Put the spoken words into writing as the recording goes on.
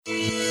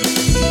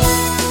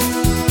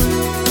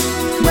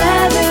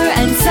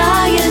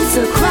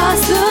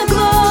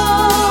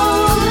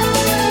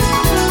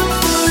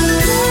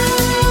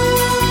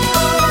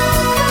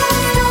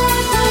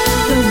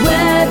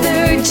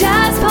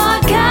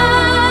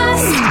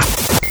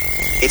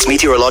It's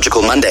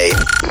Meteorological Monday.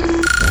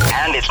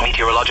 And it's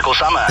Meteorological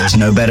Summer. There's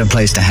no better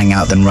place to hang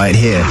out than right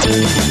here.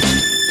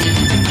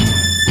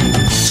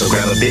 So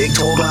grab a big,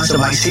 tall glass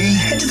of iced tea,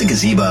 head to the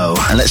gazebo,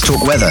 and let's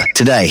talk weather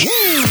today.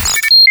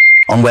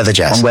 On Weather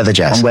Jazz. On Weather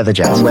Jazz. On Weather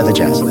Jazz. On Weather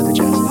Jazz. On Weather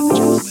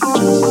Jazz.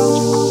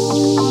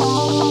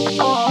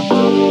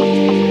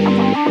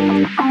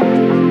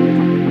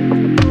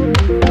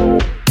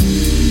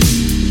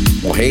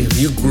 Well, hey,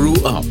 if you grew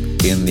up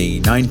in the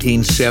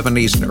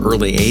 1970s and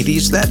early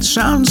 80s, that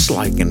sounds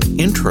like an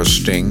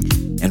interesting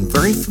and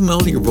very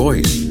familiar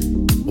voice.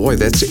 Boy,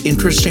 that's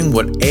interesting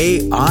what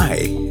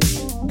AI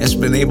has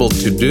been able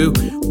to do.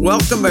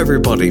 Welcome,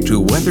 everybody, to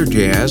Weather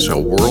Jazz, a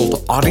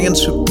world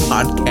audience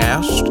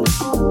podcast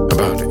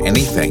about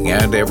anything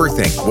and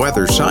everything,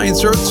 weather,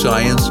 science, earth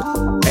science,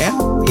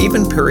 and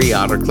even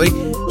periodically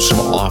some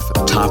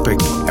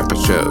off-topic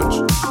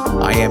episodes.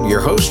 I am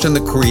your host and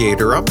the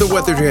creator of the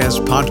Weather Jazz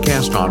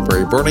podcast,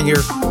 Andre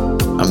Bernier.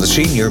 I'm the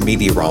senior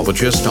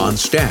meteorologist on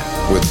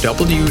staff with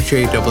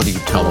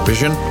WJW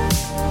Television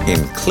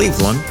in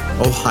Cleveland,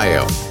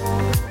 Ohio.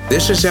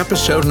 This is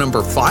episode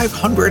number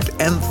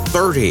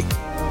 530,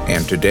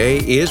 and today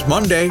is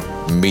Monday,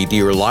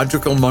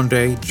 Meteorological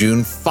Monday,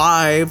 June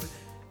 5,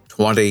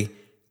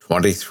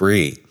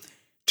 2023.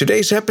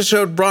 Today's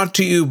episode brought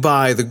to you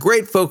by the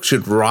great folks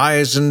at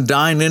Rise and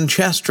Dine in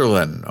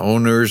Chesterland.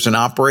 Owners and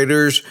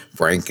operators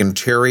Frank and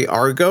Terry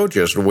Argo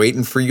just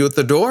waiting for you at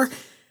the door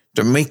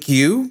to make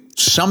you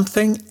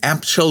something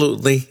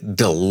absolutely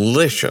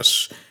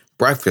delicious.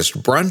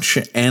 Breakfast,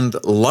 brunch,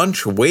 and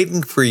lunch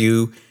waiting for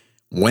you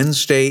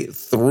Wednesday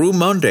through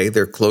Monday.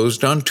 They're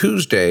closed on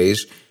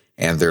Tuesdays,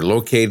 and they're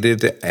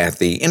located at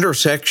the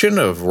intersection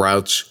of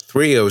routes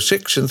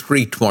 306 and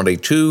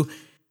 322,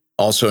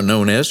 also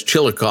known as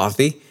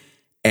Chillicothe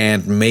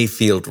and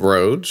Mayfield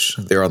Roads.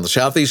 They're on the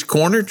southeast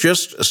corner,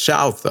 just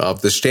south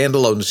of the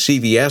standalone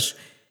CVS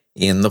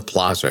in the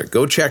plaza.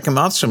 Go check them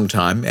out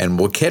sometime, and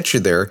we'll catch you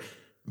there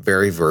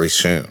very, very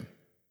soon.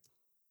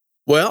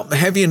 Well,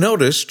 have you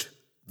noticed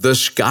the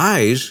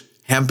skies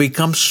have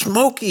become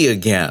smoky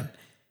again?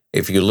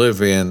 If you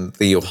live in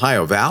the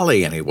Ohio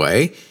Valley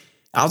anyway.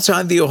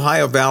 Outside the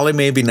Ohio Valley,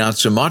 maybe not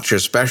so much,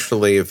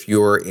 especially if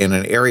you're in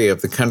an area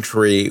of the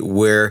country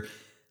where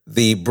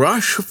the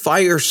brush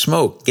fire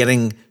smoke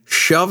getting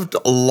shoved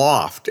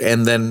aloft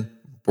and then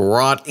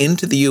brought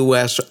into the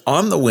U.S.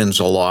 on the winds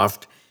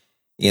aloft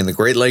in the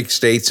Great Lakes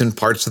states and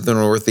parts of the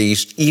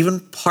Northeast, even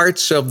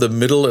parts of the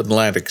Middle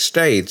Atlantic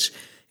states.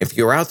 If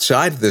you're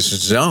outside this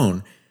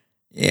zone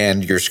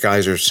and your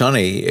skies are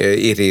sunny,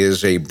 it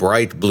is a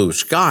bright blue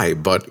sky.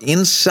 But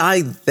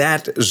inside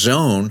that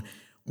zone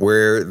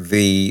where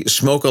the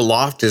smoke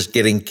aloft is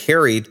getting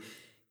carried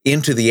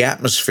into the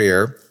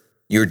atmosphere,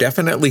 you're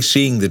definitely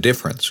seeing the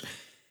difference.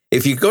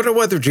 If you go to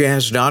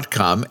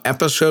weatherjazz.com,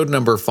 episode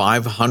number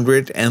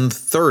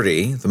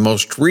 530, the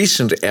most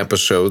recent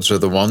episodes are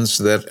the ones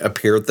that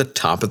appear at the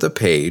top of the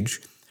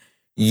page,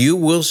 you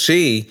will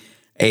see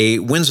a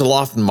winds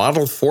aloft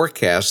model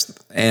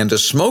forecast and a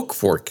smoke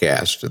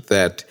forecast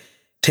that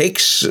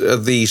takes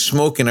the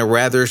smoke in a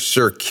rather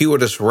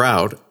circuitous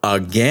route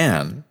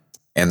again.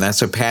 And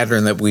that's a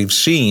pattern that we've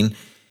seen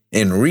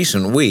in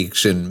recent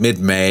weeks in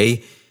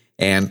mid-May.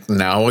 And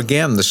now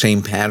again, the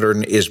same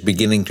pattern is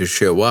beginning to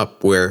show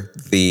up where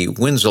the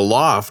winds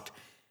aloft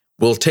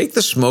will take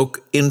the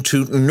smoke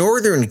into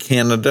northern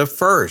Canada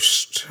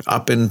first,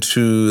 up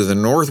into the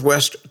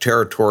Northwest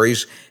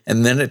Territories,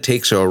 and then it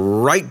takes a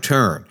right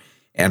turn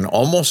and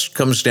almost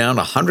comes down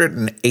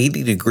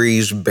 180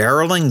 degrees,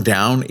 barreling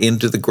down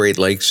into the Great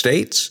Lakes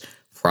states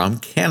from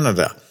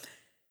Canada.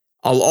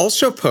 I'll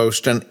also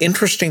post an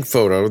interesting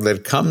photo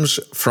that comes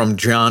from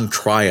John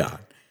Tryon.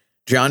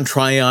 John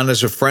Tryon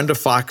is a friend of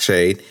Fox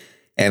 8,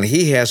 and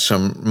he has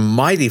some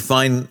mighty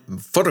fine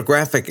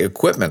photographic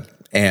equipment.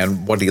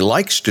 And what he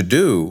likes to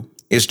do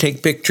is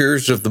take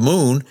pictures of the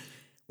moon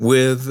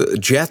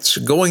with jets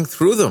going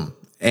through them.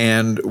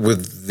 And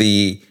with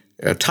the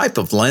type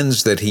of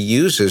lens that he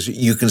uses,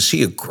 you can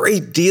see a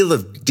great deal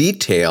of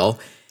detail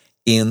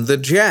in the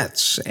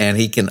jets. And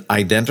he can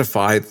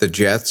identify the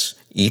jets,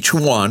 each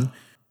one,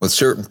 with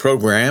certain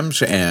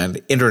programs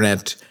and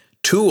internet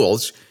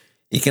tools.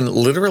 He can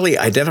literally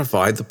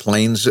identify the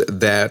planes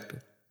that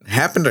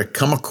happen to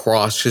come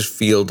across his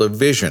field of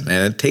vision.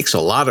 And it takes a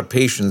lot of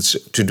patience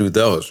to do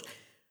those.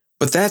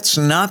 But that's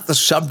not the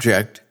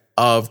subject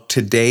of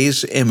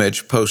today's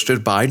image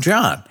posted by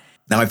John.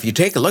 Now, if you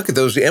take a look at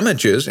those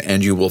images,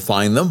 and you will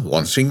find them,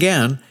 once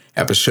again,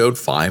 episode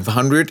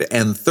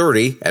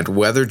 530 at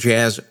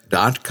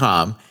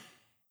weatherjazz.com,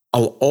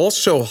 I'll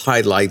also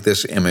highlight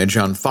this image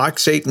on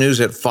Fox 8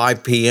 News at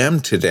 5 p.m.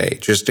 today,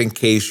 just in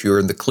case you're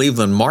in the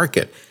Cleveland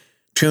market.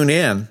 Tune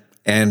in,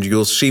 and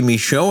you'll see me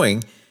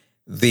showing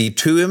the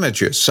two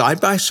images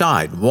side by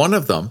side. One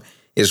of them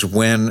is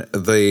when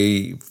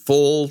the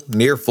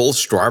near full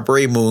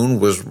strawberry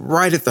moon was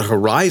right at the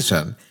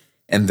horizon,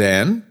 and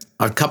then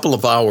a couple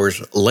of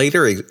hours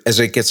later, as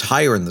it gets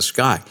higher in the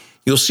sky,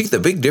 you'll see the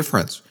big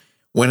difference.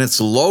 When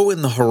it's low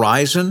in the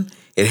horizon,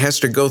 it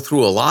has to go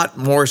through a lot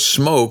more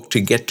smoke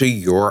to get to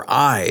your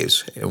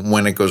eyes. And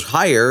when it goes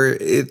higher,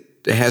 it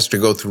has to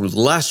go through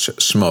less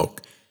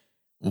smoke.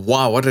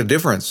 Wow, what a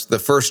difference. The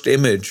first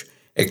image,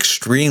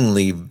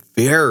 extremely,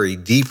 very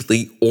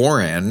deeply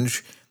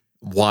orange,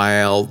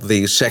 while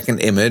the second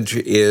image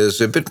is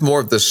a bit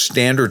more of the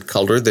standard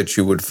color that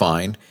you would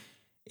find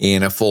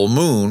in a full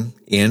moon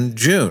in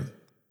June.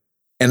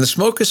 And the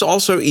smoke is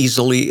also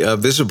easily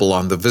visible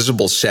on the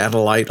visible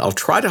satellite. I'll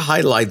try to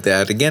highlight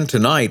that again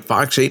tonight,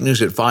 Fox 8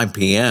 News at 5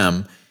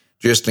 p.m.,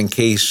 just in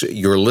case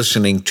you're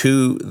listening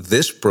to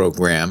this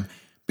program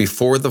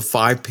before the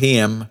 5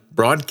 p.m.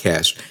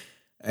 broadcast.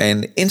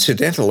 And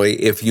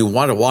incidentally, if you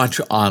want to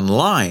watch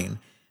online,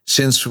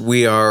 since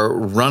we are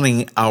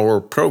running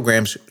our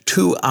programs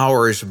 2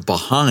 hours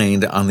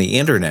behind on the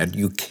internet,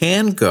 you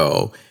can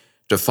go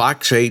to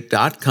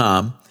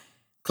fox8.com,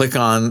 click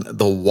on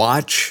the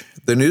Watch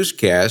the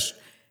Newscast,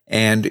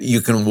 and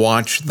you can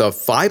watch the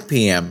 5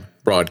 p.m.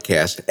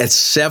 broadcast at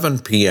 7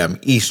 p.m.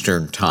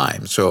 Eastern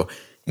Time. So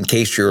in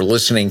case you're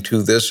listening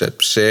to this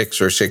at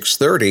 6 or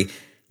 6:30,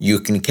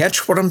 you can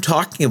catch what I'm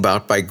talking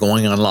about by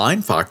going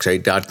online,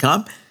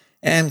 fox8.com,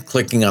 and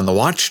clicking on the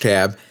Watch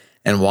tab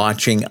and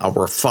watching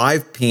our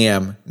 5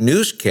 p.m.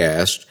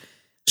 newscast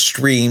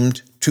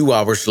streamed 2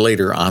 hours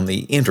later on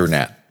the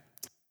internet.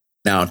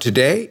 Now,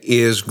 today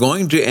is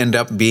going to end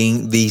up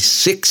being the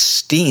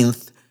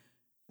 16th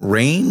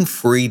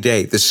rain-free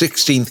day, the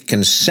 16th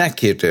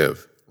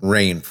consecutive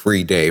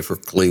rain-free day for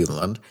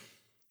Cleveland,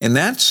 and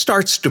that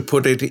starts to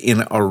put it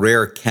in a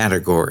rare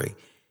category.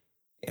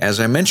 As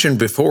I mentioned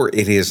before,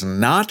 it is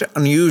not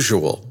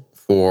unusual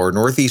for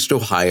Northeast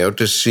Ohio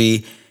to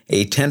see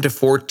a 10 to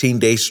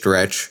 14-day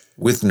stretch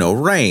with no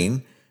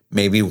rain,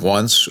 maybe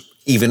once,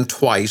 even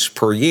twice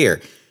per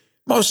year.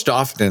 Most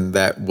often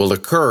that will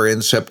occur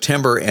in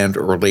September and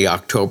early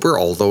October,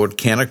 although it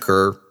can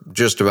occur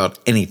just about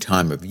any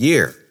time of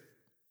year.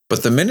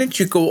 But the minute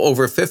you go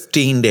over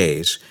 15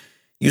 days,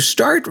 you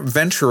start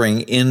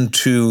venturing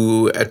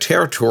into a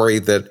territory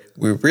that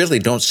we really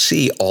don't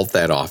see all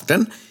that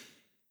often,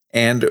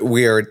 and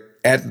we are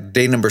at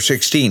day number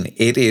 16.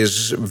 It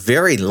is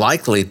very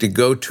likely to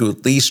go to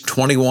at least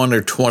 21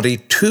 or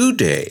 22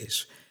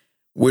 days,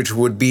 which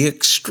would be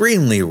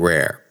extremely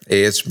rare.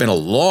 It's been a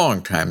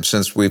long time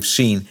since we've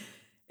seen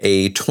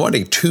a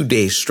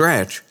 22-day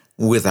stretch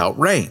without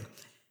rain.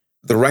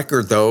 The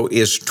record, though,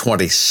 is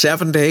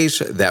 27 days.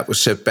 That was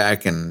set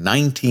back in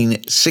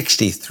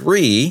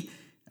 1963.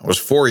 I was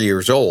 4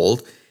 years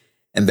old.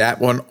 And that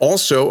one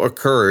also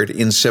occurred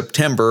in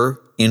September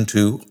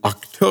into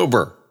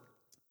October.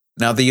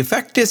 Now, the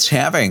effect it's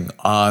having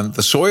on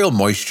the soil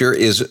moisture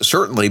is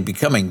certainly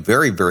becoming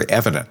very, very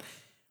evident.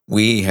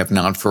 We have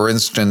not, for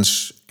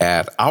instance,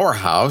 at our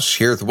house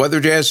here at the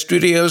Weather Jazz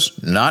Studios,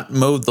 not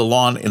mowed the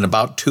lawn in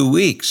about 2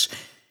 weeks.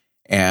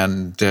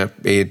 And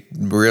it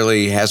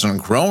really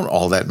hasn't grown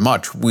all that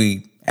much.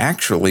 We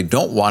actually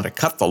don't want to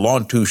cut the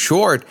lawn too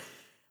short,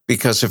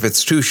 because if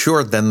it's too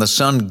short, then the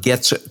sun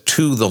gets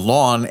to the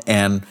lawn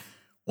and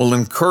will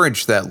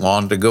encourage that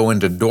lawn to go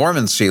into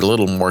dormancy a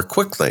little more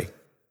quickly.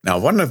 Now,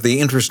 one of the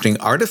interesting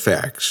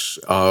artifacts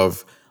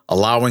of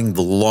allowing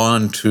the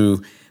lawn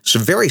to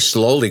very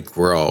slowly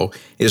grow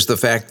is the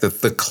fact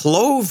that the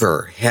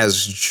clover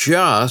has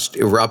just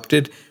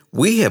erupted.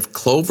 We have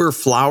clover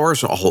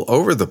flowers all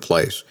over the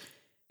place.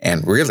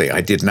 And really,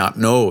 I did not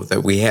know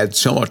that we had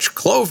so much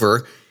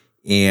clover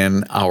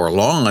in our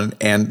lawn.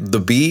 And the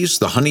bees,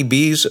 the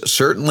honeybees,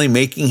 certainly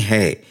making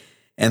hay.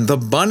 And the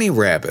bunny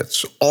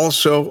rabbits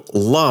also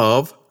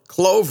love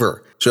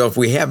clover. So if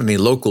we have any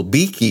local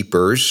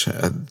beekeepers,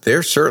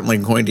 they're certainly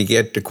going to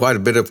get quite a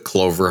bit of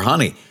clover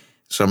honey,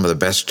 some of the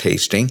best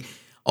tasting,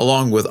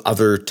 along with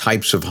other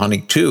types of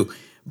honey too.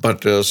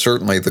 But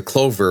certainly the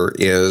clover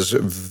is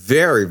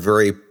very,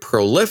 very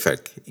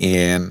prolific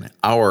in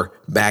our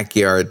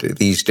backyard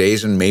these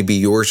days, and maybe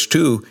yours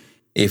too,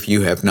 if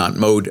you have not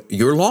mowed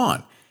your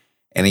lawn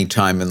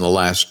anytime in the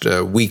last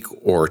week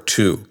or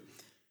two.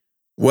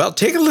 Well,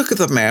 take a look at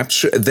the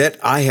maps that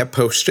I have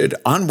posted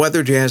on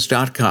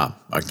weatherjazz.com.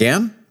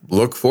 Again,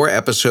 look for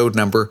episode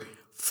number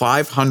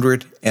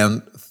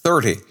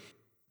 530.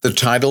 The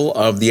title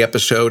of the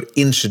episode,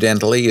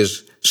 incidentally,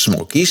 is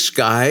Smoky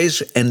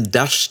Skies and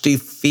Dusty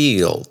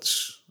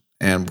Fields.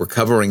 And we're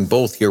covering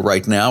both here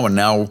right now, and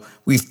now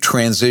we've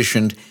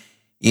transitioned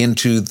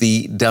into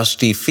the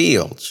dusty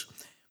fields.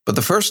 But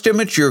the first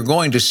image you're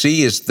going to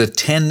see is the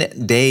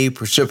 10-day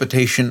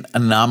precipitation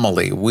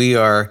anomaly. We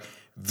are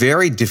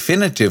very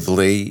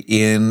definitively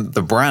in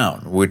the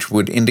brown, which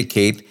would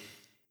indicate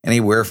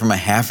anywhere from a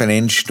half an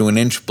inch to an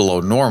inch below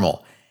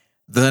normal.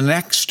 The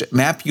next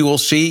map you will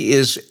see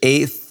is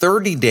a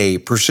 30-day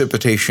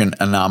precipitation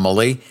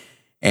anomaly,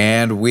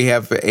 and we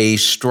have a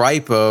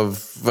stripe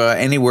of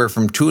anywhere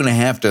from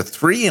 2.5 to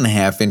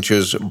 3.5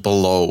 inches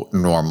below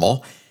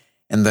normal.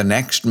 And the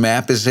next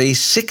map is a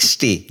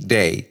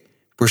 60-day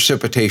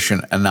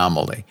precipitation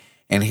anomaly.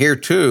 And here,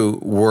 too,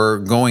 we're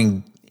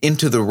going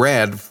into the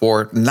red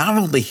for not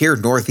only here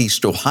in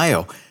Northeast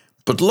Ohio,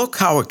 but look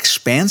how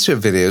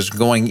expansive it is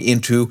going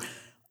into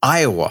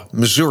Iowa,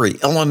 Missouri,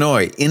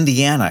 Illinois,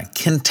 Indiana,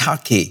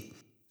 Kentucky.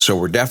 So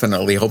we're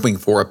definitely hoping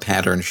for a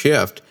pattern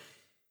shift.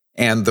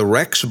 And the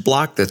Rex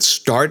block that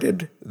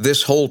started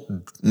this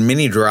whole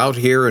mini drought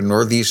here in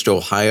Northeast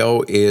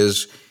Ohio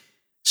is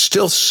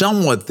still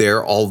somewhat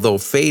there, although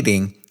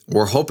fading.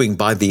 We're hoping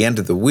by the end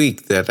of the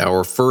week that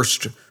our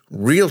first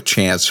real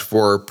chance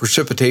for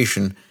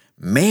precipitation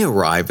may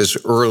arrive as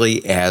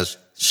early as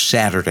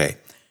Saturday.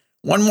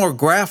 One more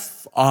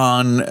graph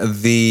on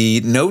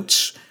the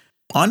notes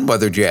on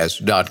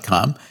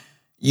weatherjazz.com.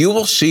 You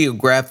will see a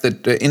graph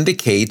that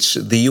indicates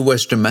the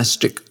U.S.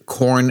 domestic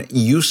corn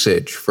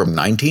usage from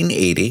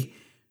 1980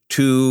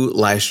 to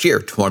last year,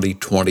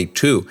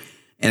 2022.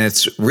 And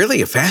it's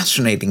really a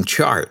fascinating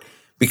chart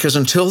because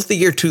until the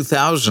year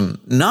 2000,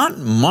 not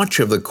much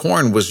of the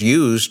corn was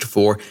used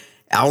for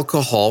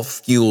alcohol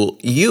fuel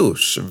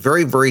use, a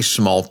very, very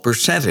small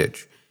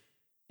percentage.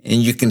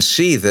 And you can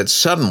see that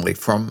suddenly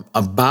from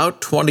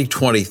about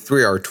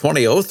 2023 or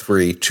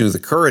 2003 to the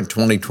current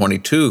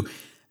 2022,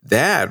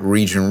 that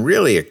region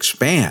really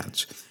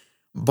expands.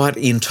 But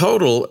in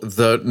total,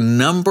 the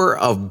number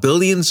of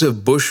billions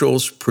of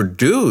bushels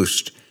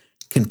produced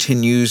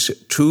continues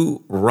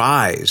to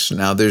rise.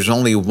 Now, there's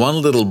only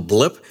one little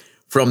blip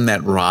from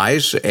that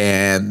rise,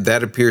 and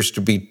that appears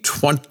to be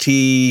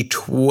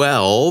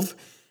 2012.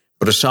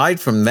 But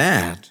aside from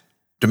that,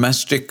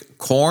 domestic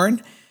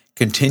corn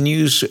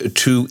continues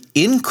to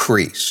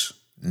increase,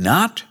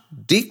 not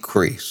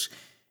decrease.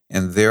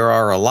 And there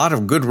are a lot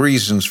of good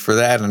reasons for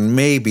that, and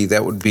maybe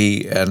that would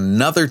be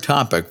another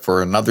topic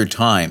for another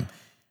time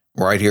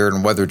right here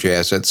in Weather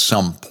Jazz at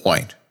some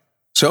point.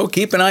 So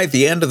keep an eye at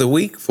the end of the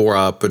week for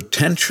a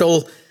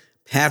potential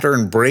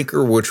pattern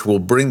breaker, which will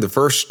bring the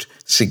first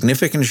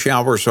significant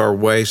showers our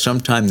way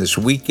sometime this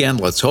weekend.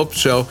 Let's hope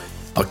so.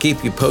 I'll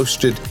keep you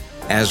posted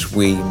as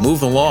we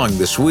move along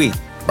this week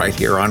right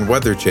here on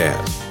Weather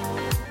Jazz.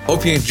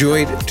 Hope you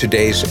enjoyed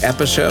today's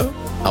episode.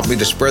 Help me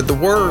to spread the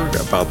word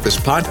about this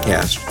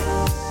podcast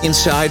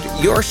inside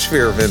your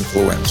sphere of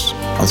influence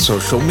on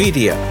social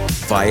media,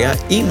 via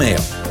email,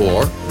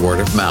 or word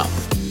of mouth.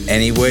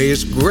 Any way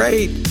is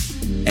great.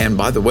 And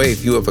by the way,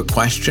 if you have a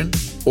question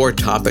or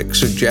topic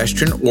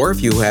suggestion, or if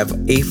you have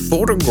a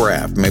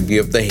photograph, maybe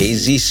of the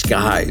hazy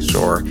skies,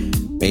 or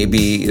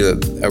maybe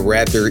a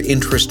rather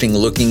interesting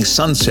looking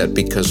sunset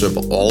because of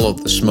all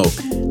of the smoke,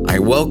 I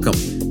welcome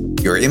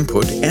your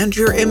input and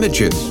your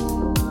images.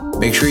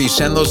 Make sure you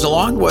send those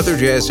along,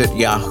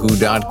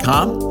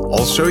 weatherjazz@yahoo.com.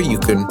 Also, you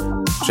can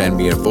send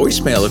me a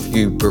voicemail if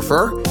you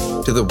prefer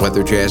to the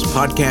Weather Jazz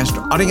Podcast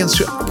Audience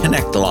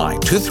Connect line,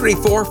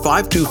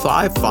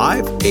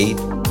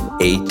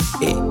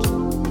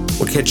 234-525-5888.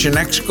 We'll catch you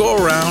next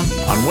go-around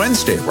on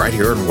Wednesday right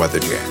here in Weather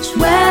Jazz.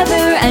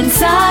 Weather and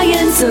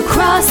science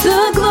across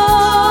the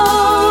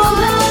globe.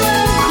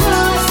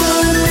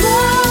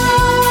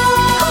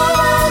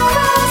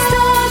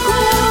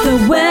 The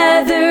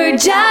Weather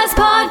Jazz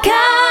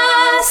Podcast.